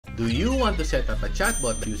Do you want to set up a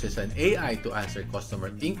chatbot that uses an AI to answer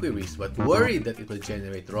customer inquiries but worried that it will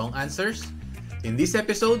generate wrong answers? In this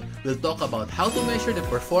episode, we'll talk about how to measure the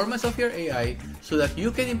performance of your AI so that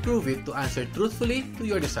you can improve it to answer truthfully to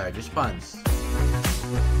your desired response.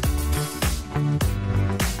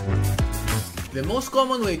 The most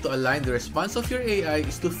common way to align the response of your AI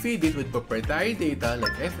is to feed it with proprietary data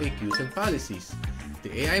like FAQs and policies.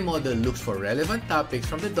 The AI model looks for relevant topics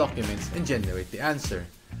from the documents and generates the answer.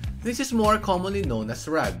 This is more commonly known as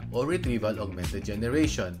RAG or Retrieval Augmented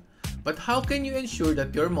Generation. But how can you ensure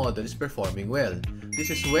that your model is performing well?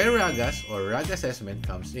 This is where RAGAS or RAG assessment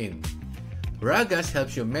comes in. RAGAS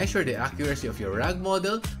helps you measure the accuracy of your RAG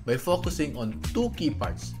model by focusing on two key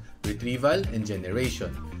parts, retrieval and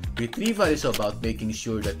generation. Retrieval is about making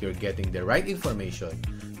sure that you're getting the right information.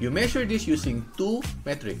 You measure this using two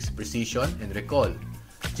metrics, precision and recall.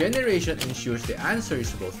 Generation ensures the answer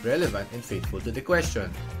is both relevant and faithful to the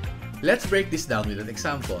question. Let's break this down with an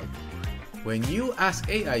example. When you ask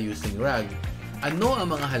AI using RAG, ano ang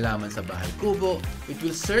mga halaman sa bahay kubo, it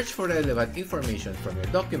will search for relevant information from your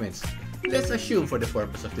documents. Let's assume for the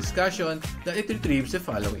purpose of discussion that it retrieves the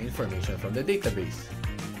following information from the database.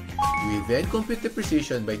 We then compute the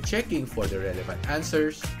precision by checking for the relevant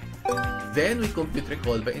answers. Then we compute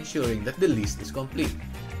recall by ensuring that the list is complete.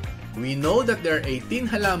 We know that there are 18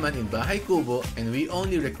 halaman in bahay kubo and we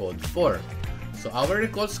only recalled 4. So our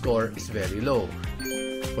recall score is very low.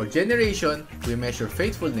 For generation, we measure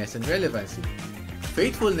faithfulness and relevancy.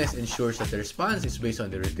 Faithfulness ensures that the response is based on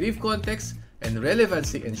the retrieved context, and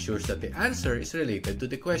relevancy ensures that the answer is related to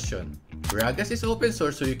the question. RAGAS is open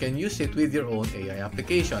source so you can use it with your own AI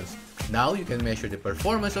applications. Now you can measure the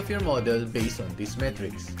performance of your model based on these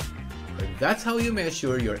metrics. And that's how you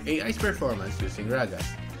measure your AI's performance using RAGAS.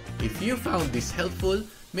 If you found this helpful,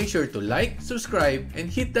 make sure to like, subscribe, and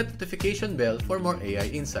hit that notification bell for more AI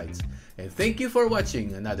insights. And thank you for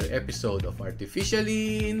watching another episode of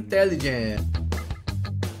Artificially Intelligent.